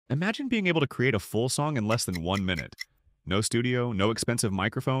Imagine being able to create a full song in less than 1 minute. No studio, no expensive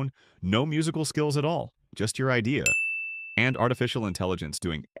microphone, no musical skills at all, just your idea, and artificial intelligence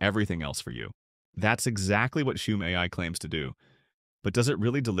doing everything else for you. That's exactly what Shoom AI claims to do. But does it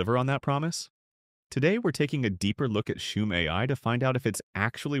really deliver on that promise? Today, we're taking a deeper look at Shoom AI to find out if it's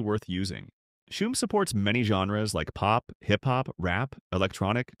actually worth using. Shoom supports many genres like pop, hip-hop, rap,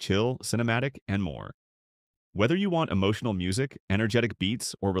 electronic, chill, cinematic, and more. Whether you want emotional music, energetic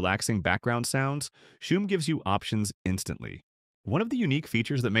beats, or relaxing background sounds, Shoom gives you options instantly. One of the unique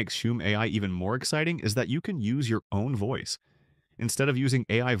features that makes Shoom AI even more exciting is that you can use your own voice. Instead of using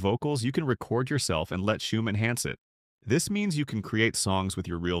AI vocals, you can record yourself and let Shoom enhance it. This means you can create songs with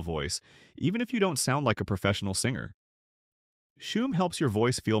your real voice, even if you don't sound like a professional singer. Shoom helps your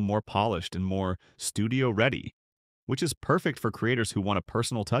voice feel more polished and more studio-ready, which is perfect for creators who want a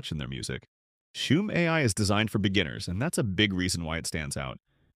personal touch in their music. Shoom AI is designed for beginners, and that's a big reason why it stands out.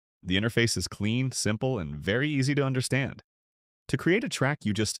 The interface is clean, simple, and very easy to understand. To create a track,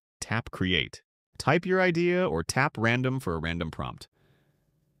 you just tap Create. Type your idea or tap Random for a random prompt.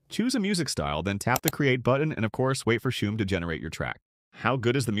 Choose a music style, then tap the Create button, and of course, wait for Shoom to generate your track. How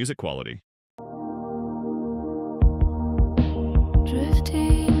good is the music quality?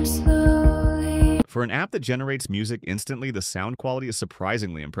 Drifting slowly. For an app that generates music instantly, the sound quality is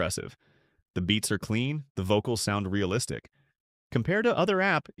surprisingly impressive. The beats are clean, the vocals sound realistic. Compared to other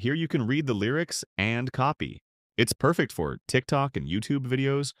apps, here you can read the lyrics and copy. It's perfect for TikTok and YouTube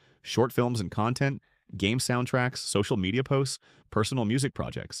videos, short films and content, game soundtracks, social media posts, personal music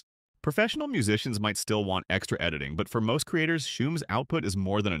projects. Professional musicians might still want extra editing, but for most creators, Shoom's output is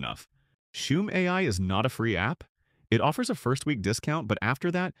more than enough. Shoom AI is not a free app. It offers a first-week discount, but after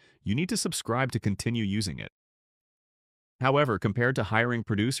that, you need to subscribe to continue using it. However, compared to hiring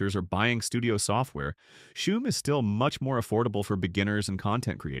producers or buying studio software, Shoom is still much more affordable for beginners and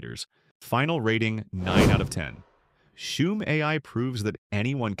content creators. Final rating 9 out of 10. Shoom AI proves that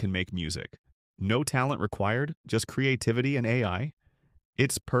anyone can make music. No talent required, just creativity and AI.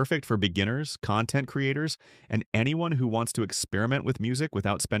 It's perfect for beginners, content creators, and anyone who wants to experiment with music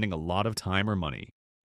without spending a lot of time or money.